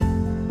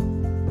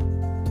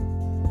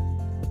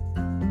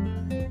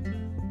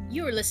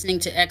You are listening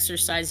to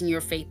Exercising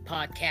Your Faith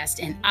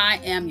podcast, and I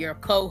am your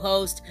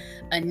co-host,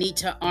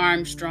 Anita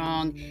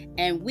Armstrong,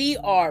 and we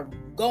are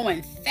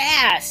going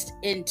fast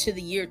into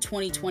the year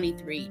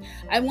 2023.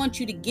 I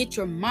want you to get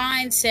your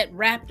mindset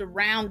wrapped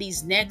around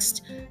these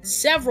next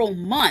several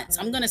months.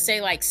 I'm going to say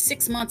like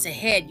 6 months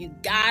ahead. You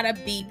gotta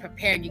be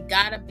prepared. You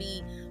gotta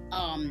be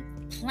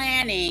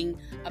planning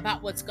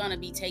about what's going to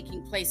be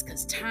taking place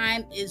because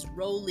time is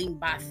rolling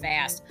by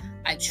fast.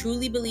 I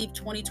truly believe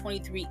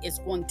 2023 is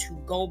going to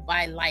go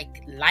by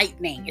like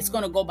lightning. It's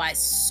going to go by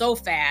so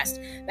fast.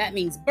 That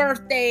means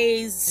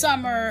birthdays,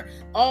 summer,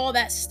 all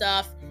that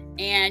stuff.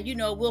 And,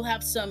 we'll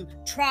have some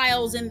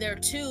trials in there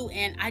too.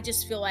 And I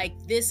just feel like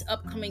this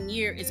upcoming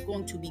year is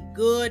going to be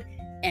good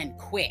and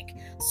quick.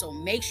 So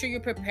make sure you're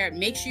prepared.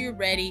 Make sure you're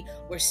ready.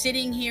 We're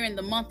sitting here in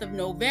the month of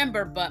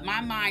November, but my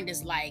mind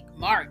is like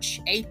March,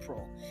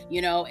 April,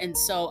 and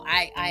so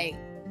I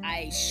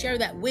share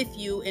that with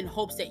you in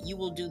hopes that you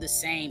will do the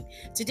same.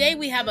 Today,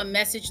 we have a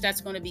message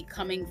that's going to be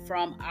coming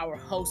from our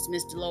host,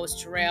 Ms.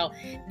 Delois Terrell,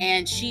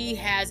 and she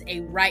has a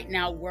right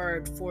now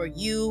word for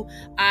you.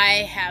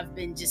 I have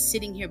been just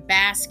sitting here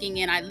basking,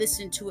 and I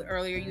listened to it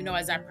earlier,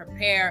 as I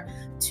prepare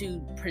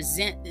to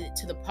present it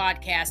to the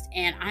podcast,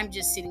 and I'm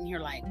just sitting here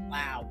like,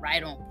 wow,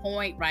 right on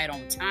point, right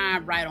on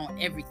time, right on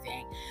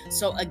everything.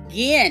 So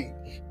again,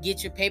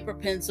 get your paper,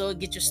 pencil,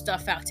 get your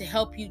stuff out to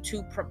help you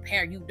to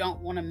prepare. You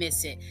don't want to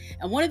miss it.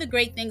 And one of the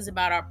great things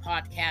about our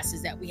podcast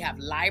is that we have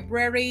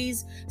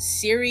libraries,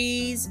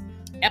 series,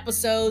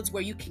 episodes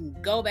where you can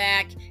go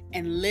back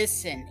and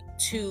listen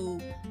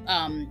to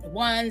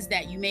ones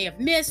that you may have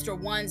missed or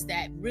ones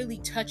that really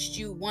touched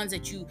you, ones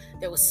that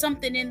there was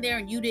something in there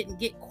and you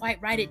didn't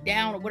write it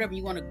down or whatever.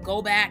 You want to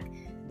go back.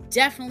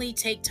 Definitely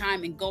take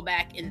time and go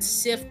back and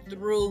sift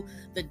through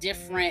the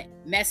different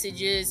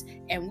messages.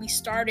 And we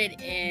started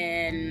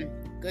in,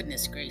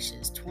 goodness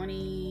gracious,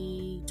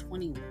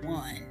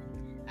 2021.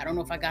 I don't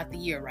know if I got the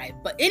year right.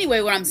 But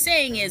anyway, what I'm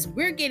saying is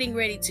we're getting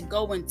ready to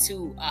go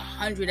into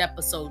 100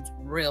 episodes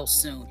real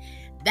soon.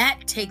 That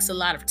takes a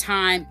lot of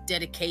time,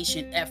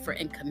 dedication, effort,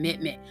 and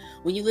commitment.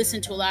 When you listen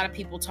to a lot of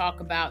people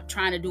talk about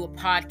trying to do a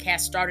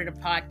podcast, started a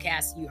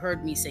podcast, you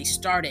heard me say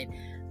started.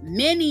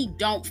 Many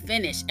don't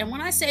finish. And when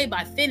I say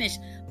by finish,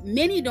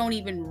 many don't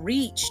even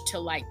reach to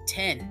like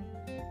 10.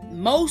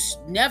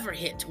 Most never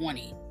hit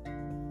 20.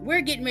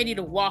 We're getting ready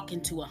to walk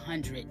into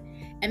 100.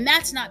 And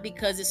that's not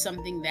because it's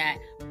something that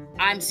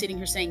I'm sitting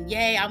here saying,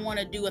 yay, I want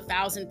to do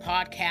 1,000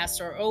 podcasts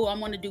or, I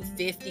want to do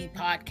 50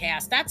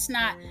 podcasts. That's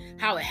not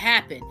how it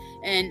happened.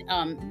 And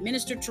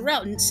Minister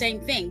Terrell, same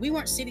thing. We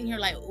weren't sitting here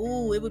like,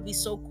 it would be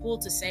so cool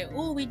to say,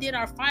 we did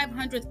our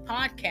 500th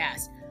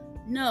podcast.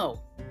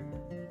 No.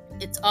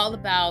 It's all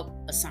about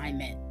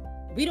assignment.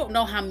 We don't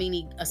know how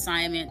many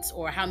assignments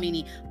or how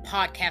many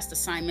podcast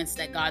assignments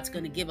that God's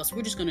going to give us.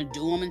 We're just going to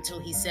do them until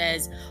he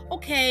says,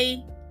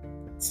 okay,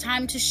 it's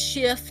time to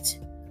shift,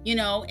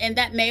 and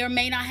that may or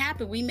may not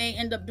happen. We may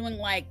end up doing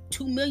like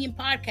 2 million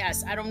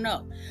podcasts. I don't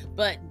know,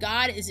 but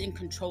God is in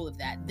control of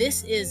that.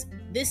 This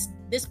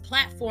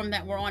platform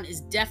that we're on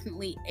is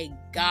definitely a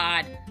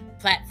God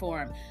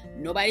platform.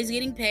 Nobody's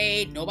getting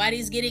paid.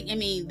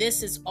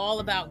 This is all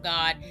about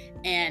God.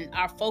 And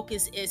our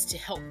focus is to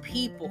help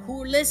people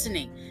who are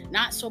listening,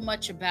 not so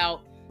much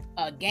about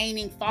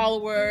gaining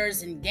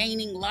followers and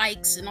gaining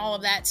likes and all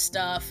of that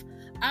stuff.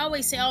 I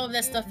always say all of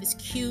that stuff is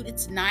cute.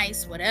 It's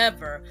nice,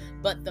 whatever.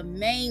 But the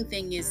main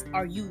thing is,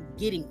 are you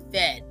getting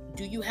fed?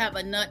 Do you have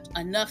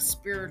enough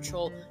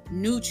spiritual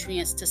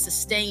nutrients to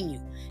sustain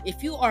you?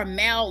 If you are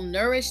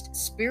malnourished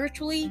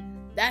spiritually,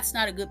 that's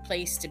not a good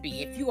place to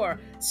be. If you are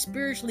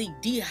spiritually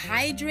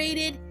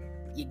dehydrated,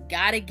 you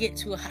got to get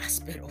to a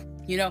hospital,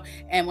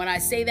 And when I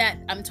say that,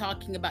 I'm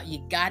talking about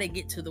you got to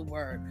get to the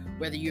word,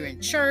 whether you're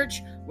in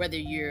church, whether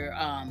you're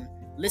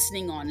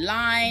listening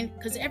online,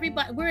 because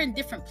we're in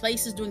different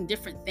places doing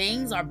different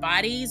things. Our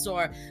bodies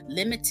are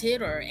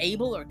limited or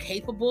able or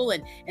capable.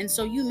 And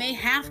so you may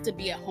have to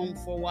be at home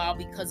for a while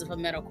because of a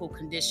medical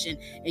condition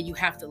and you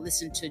have to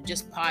listen to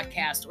just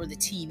podcast or the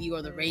TV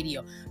or the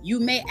radio. You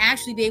may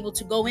actually be able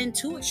to go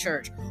into a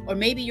church, or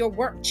maybe your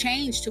work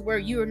changed to where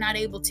you are not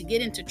able to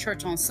get into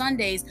church on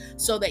Sundays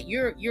so that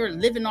you're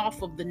living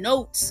off of the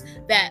notes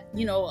that,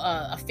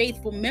 a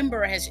faithful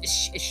member is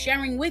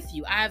sharing with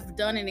you. I've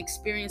done and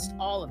experienced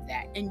all of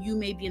that. And you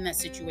may be in that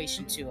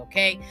situation too,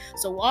 okay?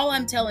 So all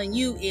I'm telling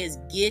you is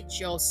get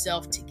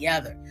yourself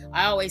together.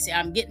 I always say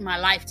I'm getting my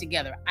life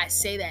together. I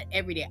say that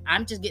every day.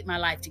 I'm just getting my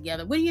life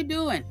together. What are you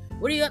doing?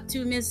 What are you up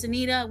to, Miss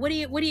Anita? What do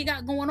you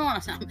got going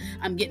on?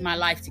 I'm getting my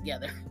life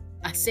together.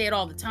 I say it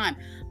all the time.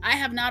 I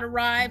have not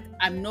arrived.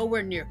 I'm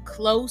nowhere near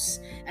close,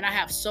 and I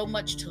have so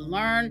much to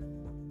learn.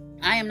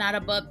 I am not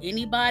above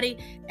anybody,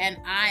 and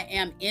I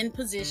am in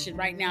position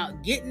right now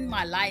getting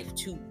my life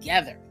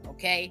together.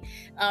 Okay.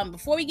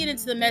 Before we get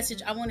into the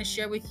message, I want to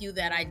share with you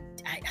that I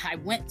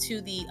went to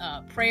the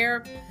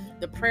prayer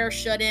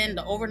shut-in,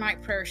 the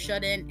overnight prayer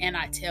shut-in, and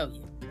I tell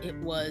you,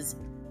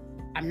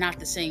 I'm not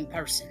the same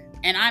person.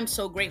 And I'm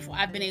so grateful.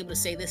 I've been able to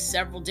say this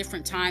several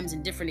different times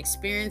in different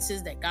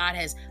experiences that God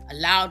has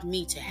allowed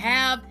me to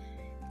have.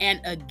 And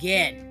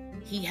again,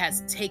 he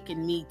has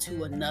taken me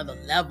to another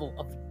level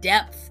of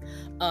depth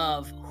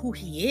of who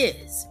he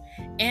is.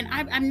 And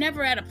I'm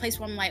never at a place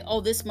where I'm like,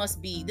 oh, this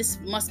must be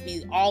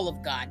all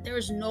of God. There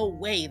is no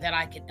way that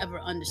I could ever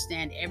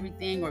understand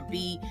everything or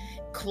be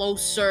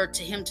closer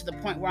to him to the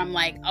point where I'm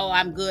like, oh,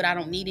 I'm good, I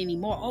don't need any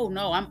more. Oh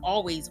no, I'm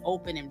always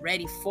open and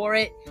ready for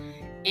it.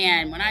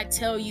 And when I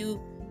tell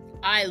you,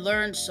 I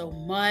learned so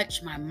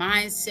much. My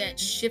mindset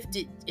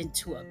shifted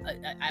into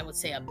I would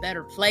say a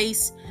better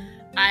place.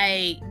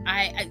 I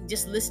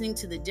just listening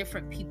to the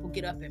different people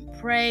get up and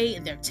pray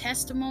and their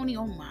testimony.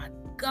 Oh my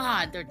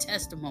God, their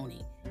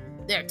testimony.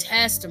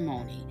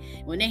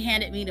 When they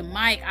handed me the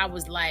mic, I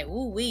was like,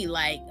 ooh wee,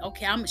 like,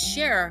 okay, I'm a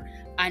share.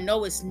 I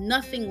know it's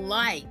nothing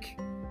like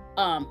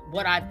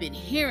what I've been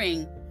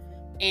hearing,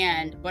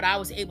 but I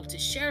was able to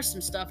share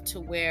some stuff to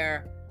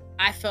where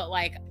I felt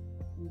like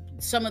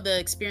some of the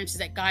experiences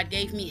that God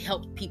gave me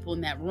helped people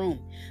in that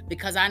room,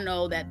 because I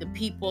know that the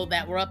people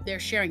that were up there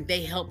sharing,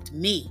 they helped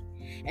me.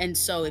 And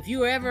so if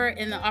you ever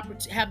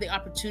have the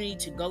opportunity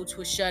to go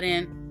to a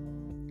shut-in,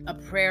 a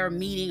prayer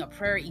meeting, a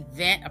prayer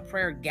event, a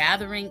prayer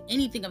gathering,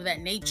 anything of that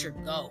nature,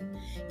 go.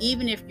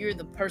 Even if you're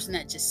the person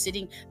that's just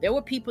sitting, there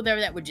were people there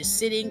that were just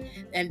sitting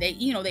and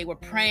they were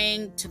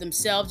praying to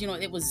themselves.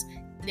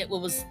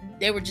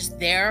 They were just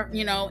there,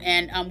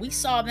 and we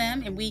saw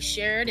them and we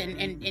shared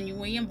and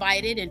we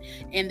invited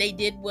and they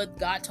did what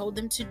God told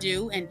them to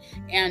do, and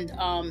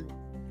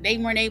they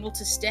weren't able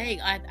to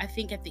stay. I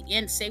think at the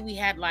end, say we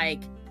had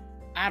like,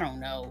 I don't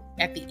know,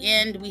 at the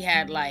end we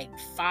had like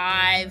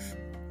 5,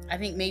 I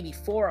think maybe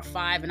 4 or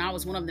 5, and I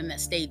was one of them that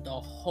stayed the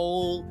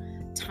whole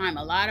time.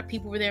 A lot of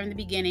people were there in the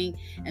beginning,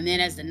 and then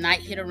as the night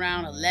hit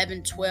around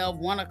 11, 12,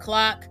 1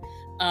 o'clock,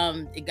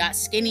 it got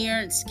skinnier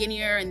and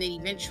skinnier, and then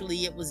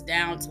eventually it was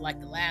down to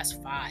like the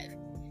last 5.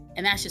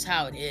 And that's just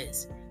how it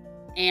is.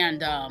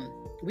 And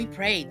we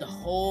prayed the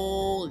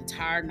whole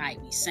entire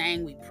night. We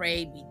sang, we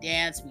prayed, we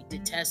danced, we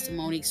did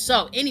testimony.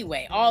 So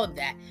anyway, all of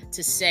that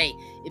to say,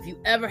 if you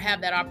ever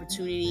have that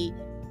opportunity,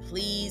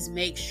 please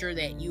make sure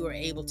that you are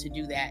able to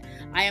do that.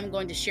 I am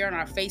going to share on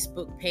our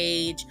Facebook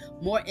page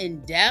more in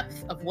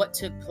depth of what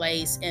took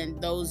place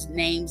and those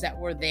names that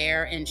were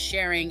there and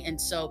sharing. And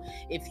so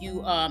if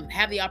you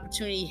have the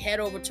opportunity, head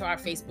over to our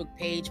Facebook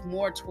page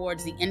more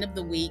towards the end of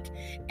the week,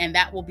 and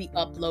that will be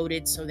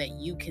uploaded so that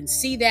you can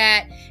see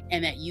that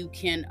and that you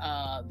can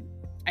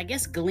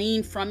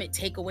glean from it,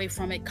 take away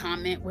from it,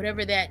 comment,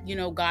 whatever that,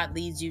 God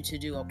leads you to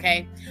do.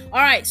 Okay.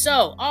 All right.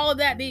 So all of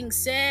that being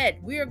said,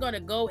 we are going to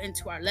go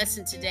into our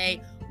lesson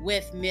today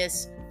with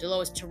Miss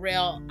Dolores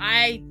Terrell.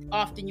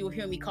 You'll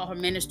hear me call her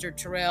Minister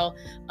Terrell.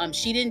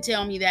 She didn't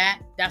tell me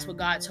that. That's what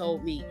God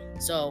told me.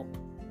 So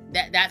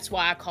that's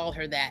why I call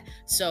her that.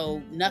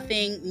 So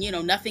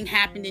nothing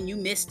happened and you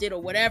missed it or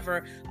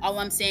whatever. All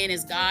I'm saying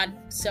is God,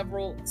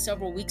 several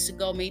weeks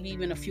ago, maybe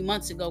even a few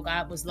months ago,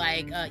 God was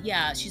like,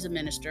 yeah, she's a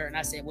minister. And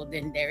I said, well,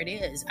 then there it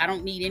is. I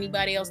don't need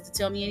anybody else to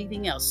tell me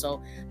anything else.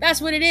 So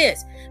that's what it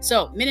is.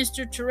 So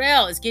Minister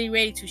Terrell is getting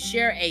ready to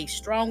share a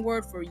strong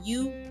word for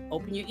you.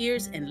 Open your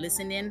ears and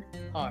listen in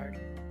hard.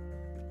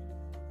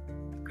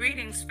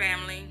 Greetings,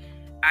 family.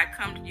 I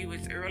come to you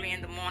as early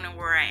in the morning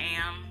where I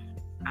am.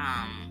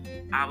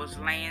 I was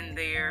laying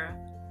there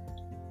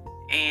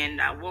and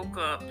I woke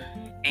up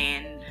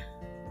and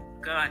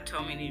God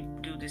told me to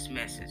do this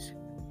message,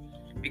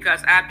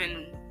 because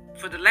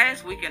for the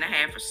last week and a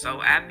half or so,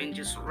 I've been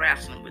just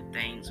wrestling with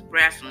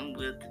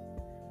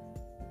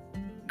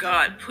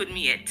God putting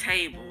me at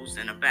tables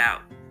and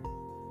about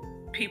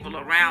people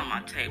around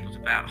my tables,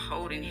 about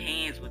holding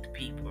hands with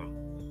people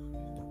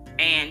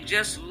and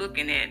just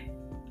looking at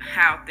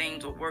how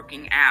things are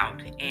working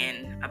out,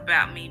 and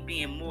about me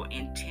being more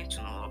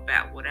intentional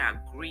about what I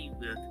agree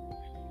with,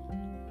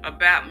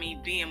 about me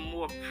being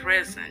more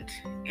present,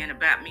 and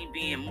about me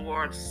being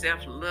more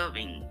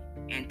self-loving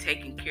and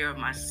taking care of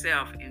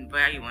myself and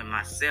valuing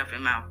myself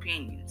and my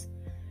opinions.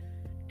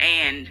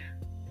 And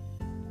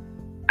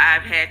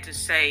I've had to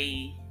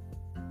say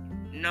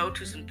no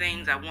to some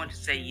things I want to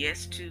say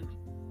yes to.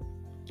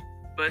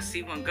 But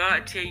see, when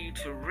God tells you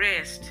to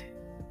rest,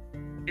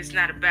 it's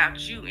not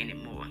about you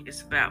anymore.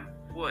 It's about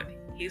what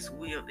His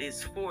will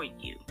is for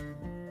you.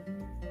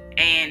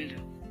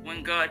 And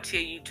when God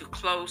tells you to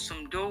close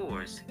some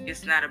doors,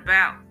 it's not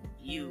about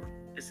you.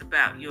 It's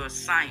about your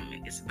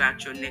assignment. It's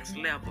about your next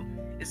level.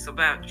 It's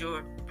about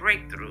your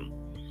breakthrough.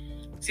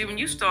 See, when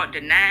you start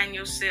denying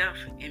yourself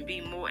and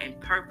be more in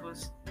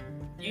purpose,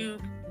 you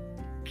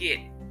get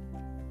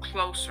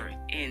closer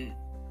and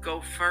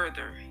go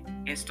further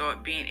and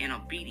start being in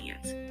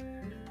obedience.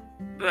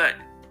 But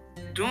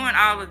doing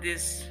all of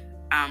this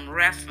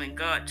wrestling,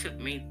 God took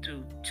me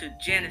to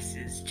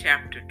Genesis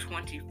chapter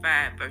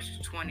 25, verses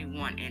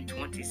 21 and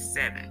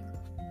 27.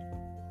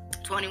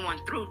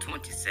 21 through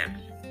 27.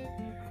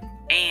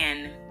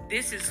 And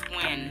this is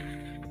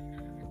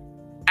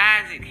when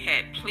Isaac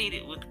had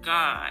pleaded with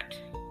God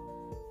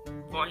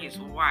for his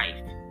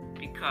wife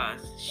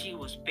because she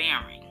was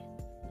barren.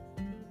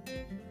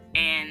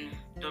 And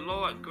the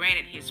Lord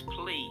granted his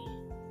plea.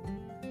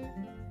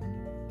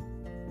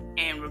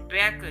 And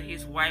Rebekah,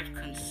 his wife,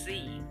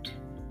 conceived.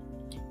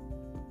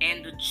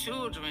 And the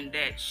children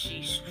that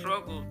she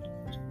struggled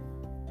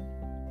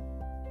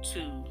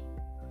to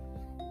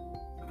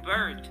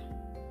birth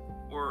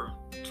were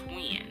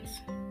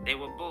twins. They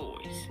were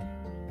boys.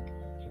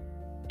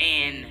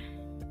 And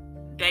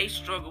they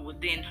struggled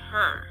within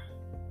her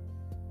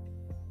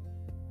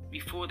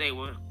before they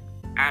were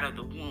out of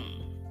the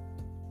womb.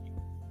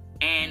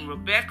 And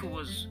Rebecca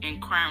was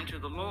inquiring to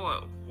the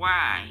Lord,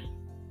 why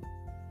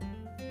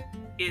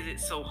is it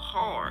so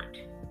hard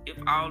if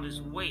all is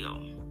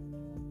well?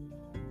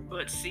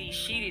 But see,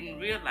 she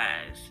didn't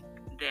realize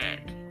that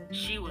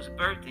she was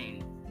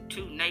birthing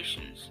two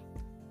nations.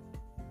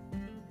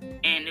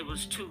 And it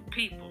was two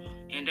people,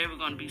 and they were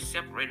going to be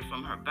separated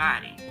from her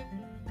body.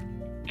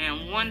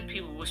 And one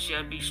people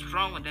shall be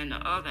stronger than the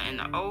other, and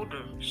the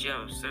older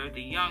shall serve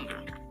the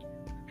younger.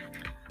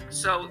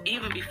 So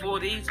even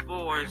before these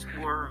boys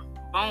were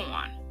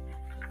born,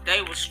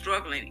 they were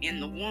struggling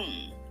in the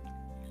womb.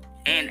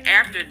 And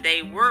after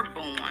they were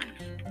born,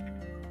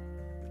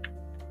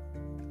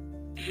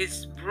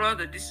 his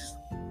brother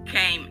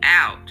came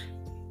out,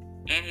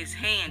 and his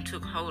hand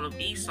took hold of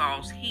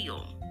Esau's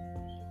heel.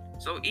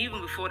 So even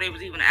before they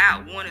was even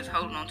out, one is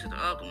holding on to the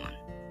other one.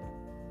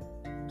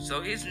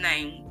 So his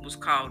name was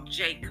called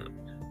Jacob.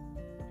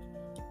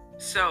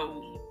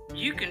 So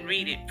you can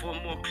read it for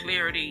more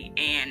clarity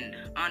and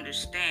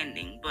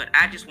understanding, but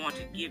I just want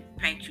to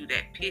paint you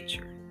that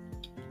picture.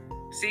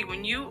 See,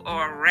 when you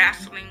are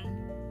wrestling,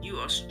 you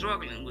are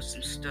struggling with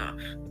some stuff.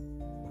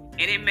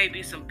 And it may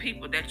be some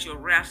people that you're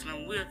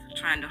wrestling with,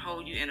 trying to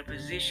hold you in a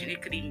position.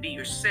 It could even be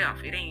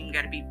yourself. It ain't even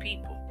got to be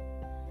people.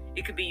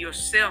 It could be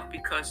yourself,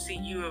 because, see,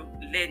 you're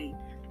letting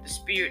the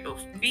spirit of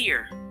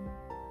fear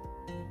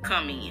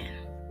come in.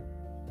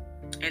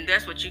 And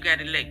that's what you got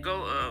to let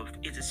go of,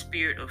 is the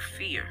spirit of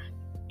fear.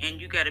 And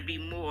you got to be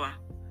more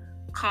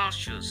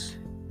conscious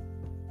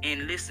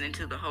and listening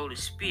to the Holy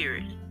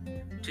Spirit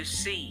to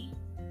see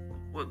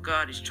what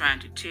God is trying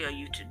to tell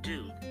you to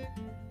do.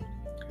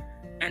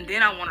 And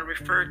then I want to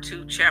refer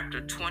to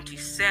chapter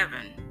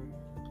 27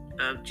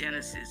 of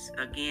Genesis,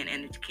 again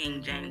in the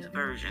King James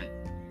Version.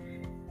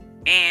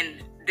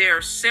 And there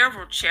are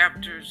several there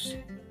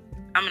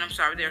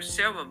are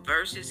several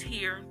verses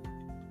here,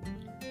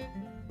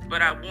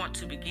 but I want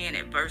to begin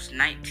at verse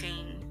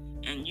 19,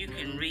 and you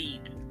can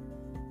read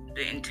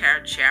the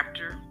entire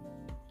chapter.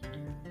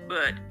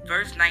 But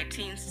verse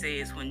 19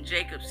 says, when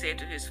Jacob said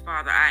to his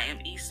father, I am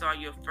Esau,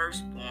 your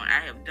firstborn. I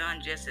have done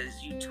just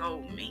as you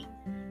told me.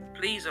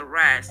 Please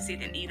arise,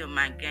 sit and eat of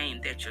my game,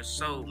 that your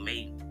soul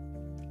may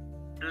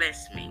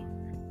bless me.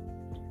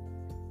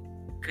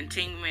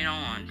 Continuing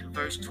on to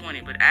verse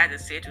 20, but Isaac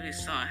said to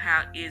his son,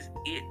 how is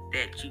it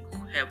that you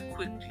have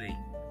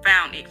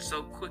found it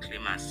so quickly,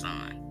 my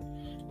son?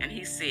 And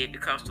he said,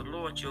 because the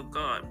Lord your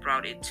God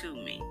brought it to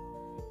me.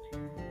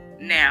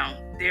 Now,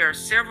 there are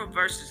several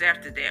verses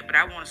after that, but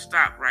I want to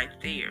stop right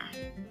there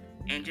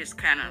and just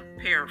kind of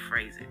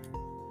paraphrase it.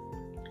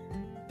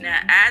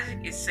 Now,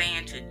 Isaac is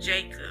saying to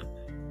Jacob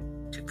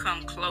to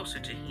come closer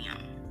to him,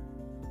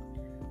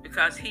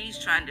 because he's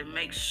trying to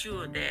make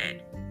sure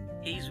that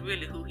he's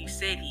really who he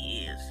said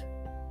he is,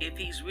 if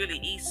he's really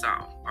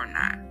Esau or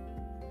not.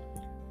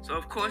 So,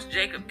 of course,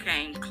 Jacob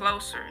came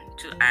closer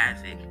to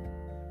Isaac,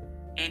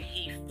 and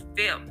he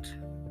felt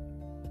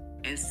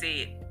and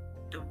said,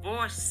 the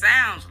voice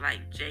sounds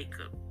like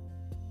Jacob,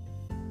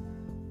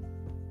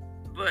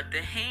 but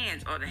the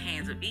hands are the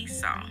hands of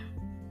Esau.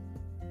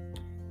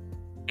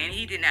 And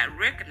he did not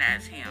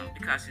recognize him,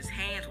 because his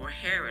hands were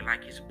hairy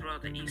like his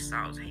brother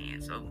Esau's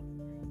hands. So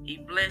he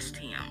blessed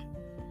him.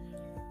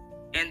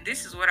 And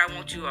this is what I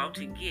want you all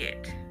to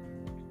get.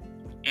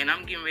 And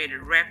I'm getting ready to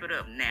wrap it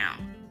up now.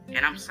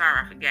 And I'm sorry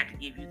I forgot to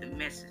give you the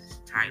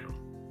message title.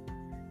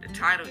 The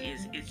title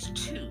is It's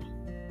Two.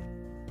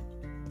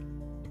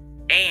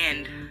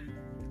 And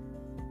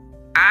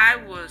I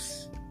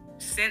was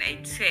sent a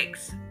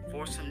text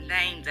for some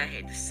names I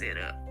had to set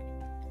up.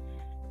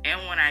 And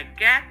when I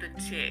got the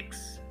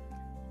text,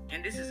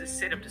 and this is a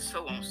setup to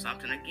sew on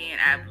something. Again,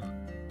 I've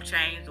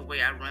changed the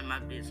way I run my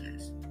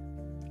business.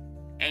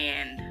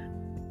 And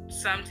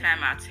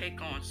sometimes I take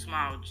on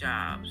small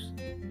jobs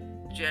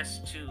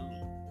just to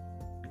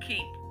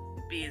keep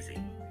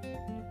busy,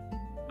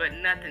 but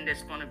nothing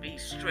that's going to be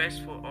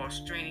stressful or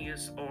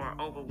strenuous or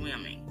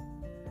overwhelming.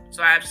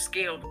 So I've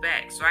scaled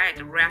back. So I had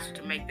to wrestle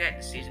to make that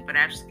decision, but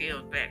I've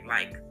scaled back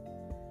like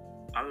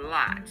a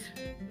lot,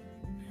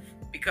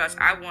 because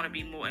I want to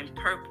be more in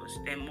purpose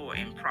than more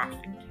in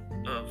profit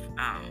of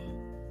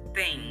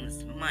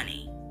things,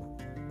 money.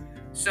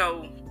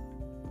 So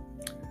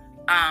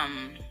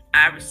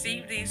I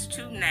received these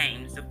two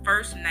names. The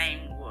first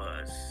name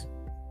was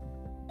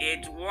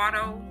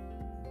Eduardo,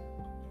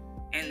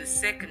 and the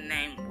second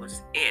name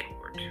was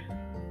Edward.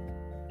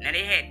 Now,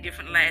 they had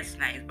different last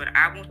names, but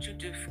I want you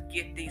to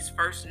get these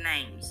first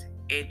names,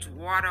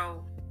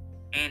 Eduardo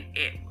and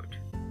Edward.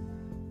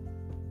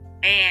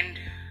 And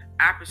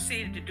I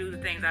proceeded to do the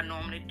things I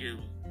normally do.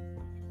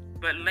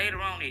 But later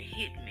on, it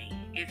hit me.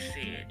 It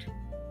said,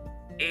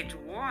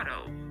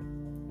 Eduardo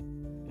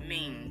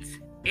means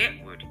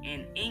Edward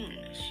in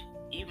English,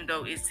 even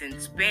though it's in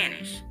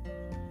Spanish.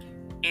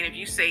 And if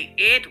you say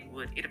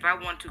Edward, if I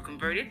want to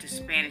convert it to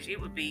Spanish, it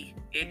would be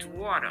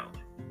Eduardo.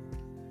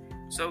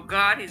 So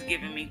God has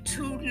given me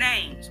two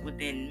names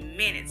within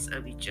minutes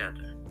of each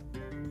other.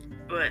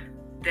 But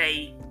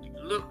they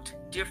looked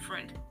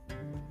different.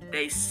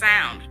 They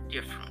sound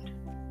different.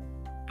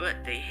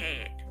 But they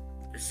had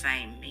the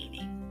same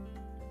meaning.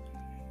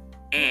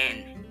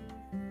 And,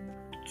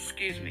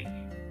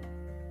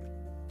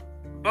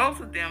 both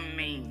of them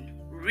mean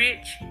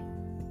rich,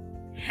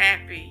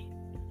 happy,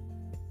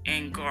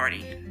 and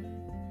guardian.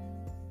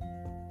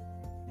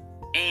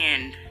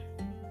 And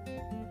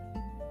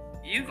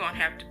you're going to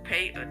have to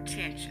pay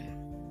attention.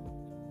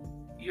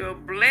 Your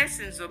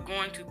blessings are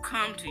going to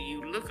come to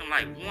you looking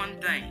like one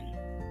thing,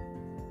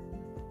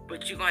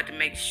 but you're going to have to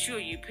make sure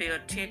you pay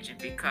attention,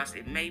 because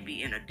it may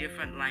be in a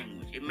different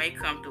language. It may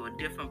come through a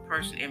different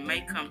person. It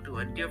may come through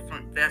a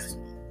different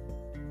vessel.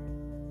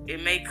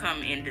 It may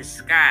come in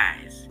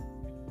disguise,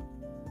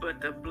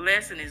 but the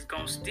blessing is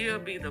going to still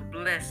be the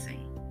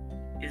blessing.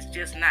 It's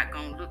just not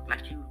going to look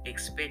like you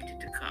expect it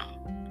to come.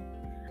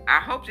 I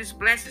hope this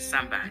blesses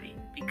somebody,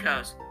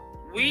 because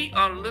we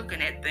are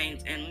looking at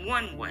things in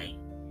one way,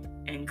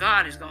 and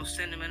God is going to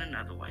send them in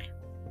another way.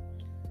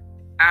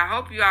 I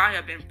hope you all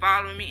have been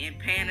following me and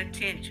paying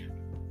attention,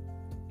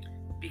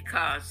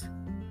 because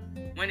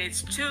when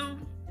it's two,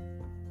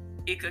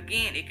 it could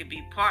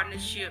be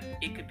partnership.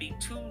 It could be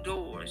two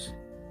doors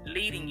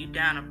leading you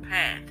down a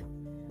path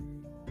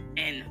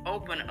and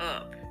open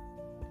up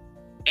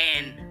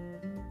and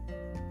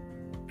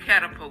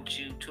catapult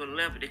you to a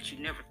level that you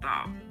never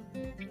thought.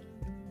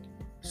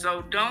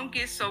 So don't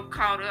get so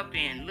caught up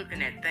in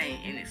looking at things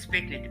and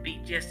expecting it to be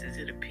just as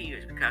it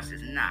appears, because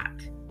it's not.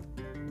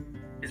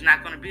 It's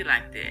not going to be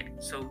like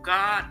that. So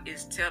God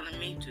is telling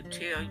me to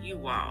tell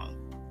you all,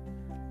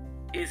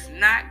 it's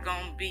not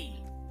going to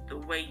be the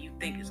way you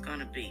think it's going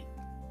to be.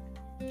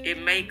 It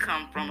may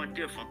come from a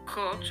different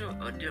culture,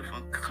 a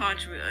different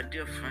country, a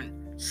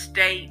different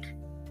state,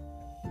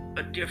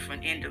 a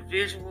different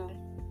individual,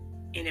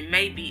 and it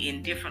may be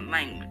in different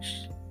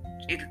languages.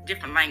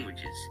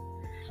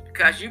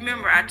 Because you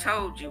remember I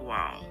told you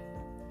all,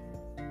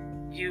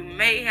 you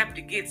may have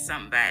to get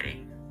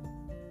somebody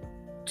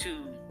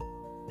to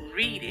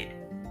read it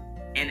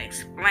and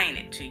explain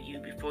it to you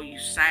before you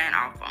sign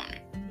off on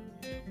it.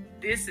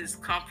 This is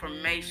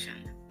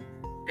confirmation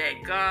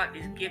that God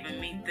is giving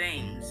me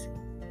things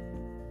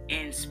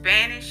in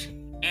Spanish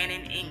and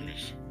in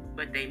English,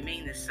 but they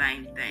mean the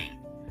same thing.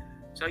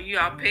 So you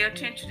all pay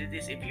attention to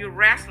this. If you're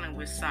wrestling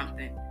with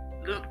something,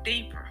 look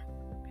deeper,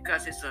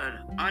 because it's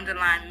an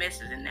underlying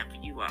message in there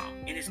for you all,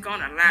 and it's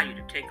going to allow you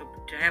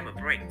to have a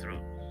breakthrough.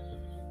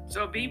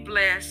 So be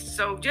blessed.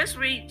 So just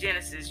read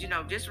Genesis.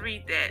 Just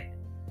read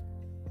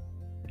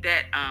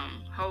that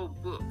whole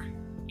book.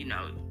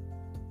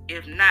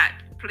 If not,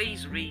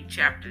 please read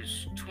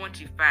chapters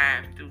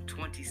 25 through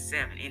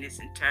 27 in its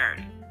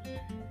entirety,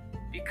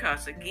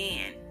 because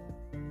again,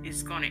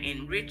 it's going to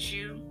enrich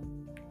you.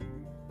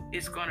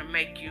 It's going to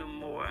make you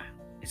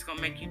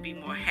be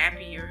more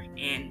happier,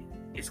 and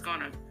it's going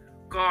to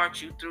guard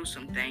you through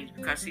some things,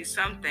 because see,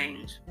 some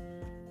things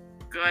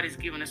God is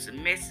giving us a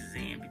message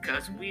in,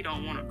 because we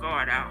don't want to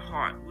guard our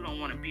heart. We don't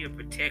want to be a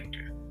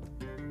protector.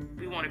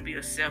 We want to be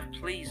a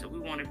self-pleaser. We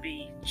want to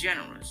be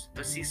generous.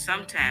 But see,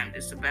 sometimes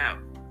it's about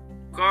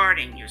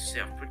guarding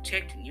yourself,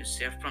 protecting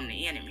yourself from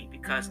the enemy,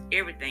 because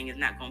everything is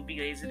not going to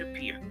be as it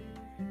appears.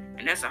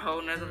 And that's a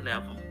whole nother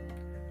level.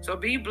 So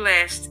be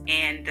blessed,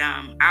 and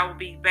I will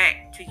be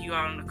back to you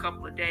all in a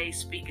couple of days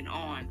speaking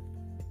on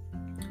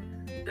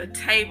the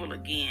table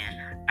again.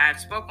 I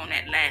spoke on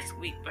that last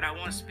week, but I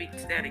want to speak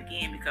to that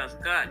again, because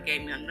God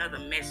gave me another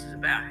message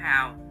about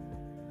how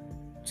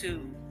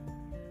to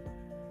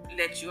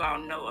let you all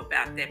know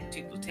about that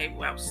particular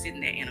table. I was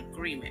sitting there in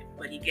agreement,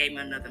 but he gave me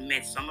another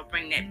message. So I'm going to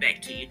bring that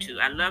back to you too.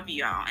 I love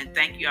you all, and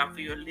thank you all for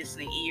your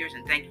listening ears,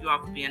 and thank you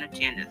all for being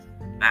attendance.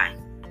 Bye.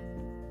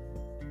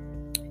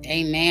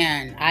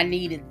 Amen. I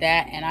needed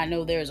that, and I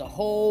know there's a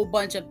whole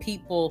bunch of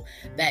people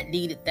that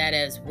needed that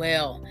as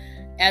well.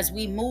 As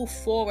we move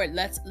forward,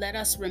 let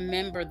us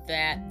remember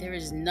that there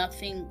is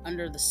nothing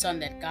under the sun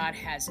that God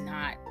has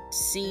not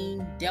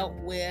seen, dealt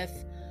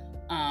with,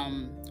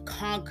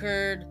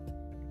 conquered,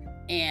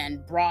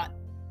 and brought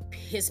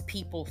his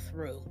people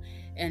through.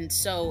 And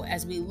so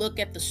as we look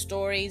at the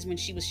stories when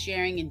she was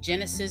sharing in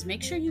Genesis,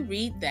 make sure you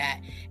read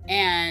that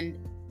and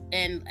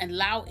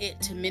allow it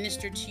to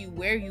minister to you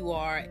where you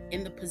are,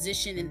 in the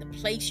position, in the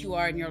place you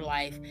are in your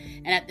life,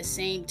 and at the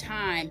same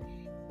time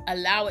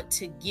allow it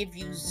to give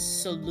you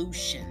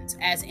solutions,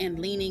 as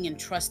in leaning and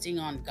trusting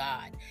on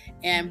God.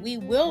 And we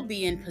will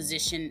be in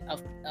position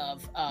of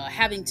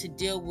having to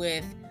deal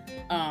with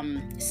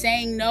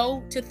saying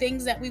no to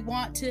things that we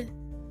want to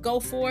go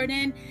forward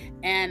in.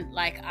 And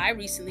like I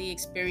recently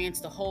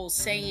experienced the whole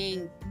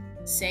saying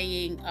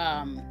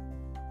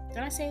did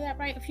I say that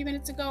right a few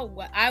minutes ago?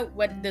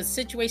 What the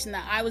situation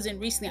that I was in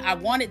recently, I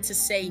wanted to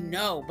say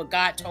no, but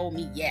God told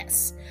me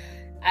yes.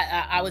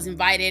 I was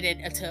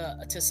invited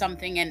to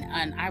something,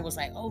 and I was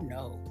like, oh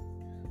no.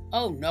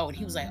 oh no. And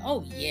he was like,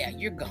 oh yeah,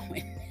 you're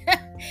going.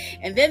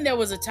 And then there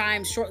was a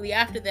time shortly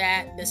after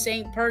that, the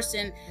same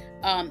person,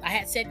 I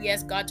had said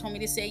yes. God told me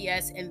to say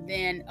yes. And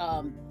then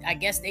I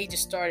guess they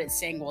just started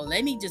saying, well,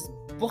 let me just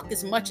book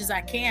as much as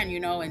I can,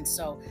 And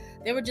so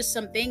there were just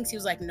some things he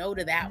was like, no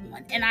to that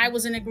one. And I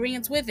was in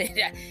agreement with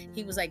it.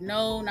 He was like,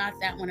 no, not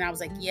that one. And I was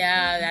like,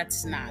 yeah,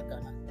 that's not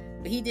gonna.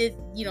 But he did,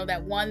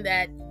 that one,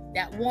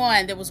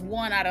 there was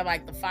one out of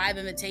like the 5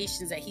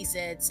 invitations that he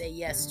said, say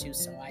yes to.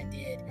 So I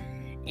did.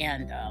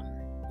 And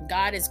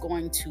God is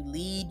going to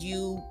lead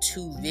you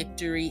to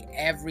victory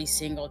every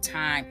single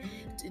time.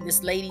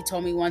 This lady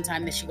told me one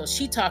time that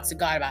she talks to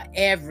God about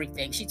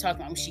everything. She talks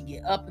about when she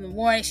get up in the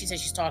morning. She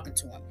says she's talking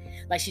to him.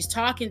 Like she's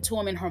talking to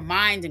him in her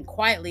mind and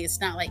quietly. It's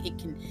not like it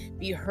can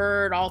be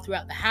heard all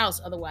throughout the house.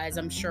 Otherwise,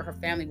 I'm sure her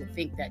family would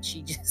think that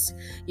she just,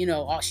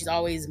 she's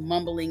always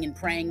mumbling and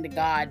praying to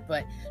God.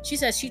 But she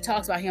says she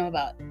talks about him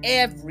about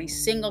every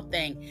single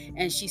thing.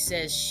 And she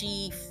says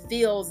she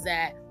feels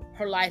that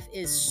her life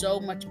is so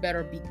much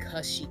better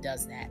because she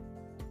does that.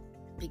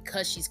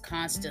 Because she's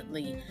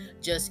constantly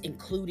just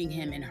including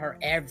him in her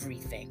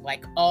everything,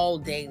 like all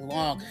day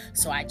long.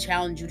 So I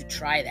challenge you to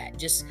try that.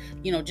 Just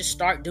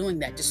start doing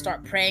that. Just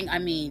start praying. I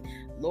mean,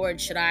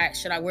 Lord, should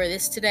I wear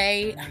this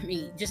today? I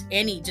mean, just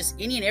any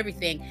and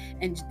everything.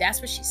 And that's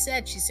what she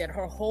said. She said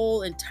her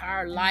whole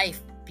entire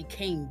life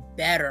became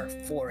better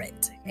for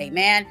it.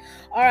 Amen.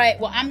 All right.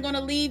 Well, I'm going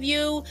to leave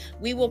you.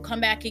 We will come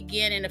back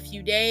again in a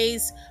few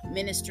days.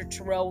 Minister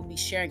Terrell will be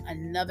sharing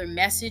another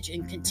message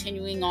and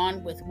continuing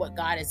on with what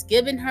God has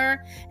given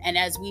her. And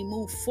as we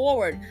move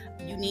forward,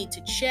 you need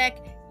to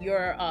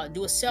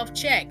do a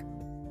self-check.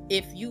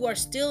 If you are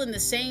still in the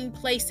same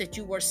place that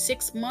you were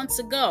 6 months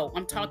ago,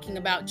 I'm talking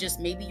about just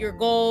maybe your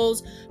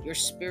goals, your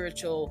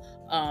spiritual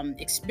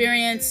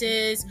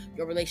experiences,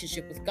 your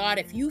relationship with God.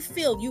 If you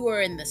feel you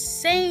are in the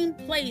same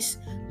place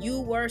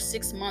you were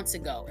 6 months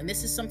ago, and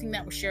this is something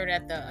that was shared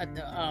at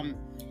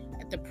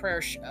the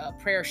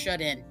prayer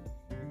shut-in.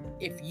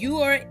 If you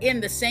are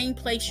in the same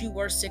place you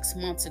were 6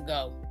 months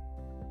ago,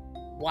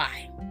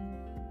 why?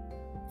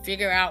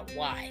 Figure out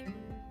why.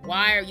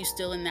 Why are you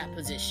still in that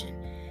position?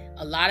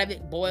 A lot of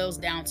it boils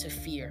down to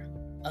fear.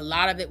 A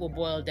lot of it will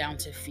boil down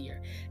to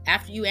fear.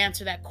 After you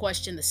answer that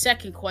question, the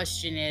second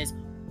question is,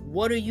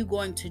 what are you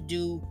going to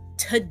do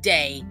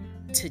today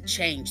to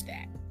change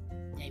that?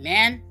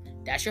 Amen.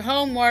 That's your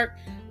homework.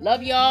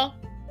 Love y'all.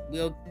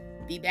 We'll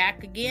be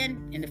back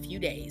again in a few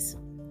days.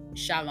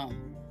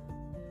 Shalom.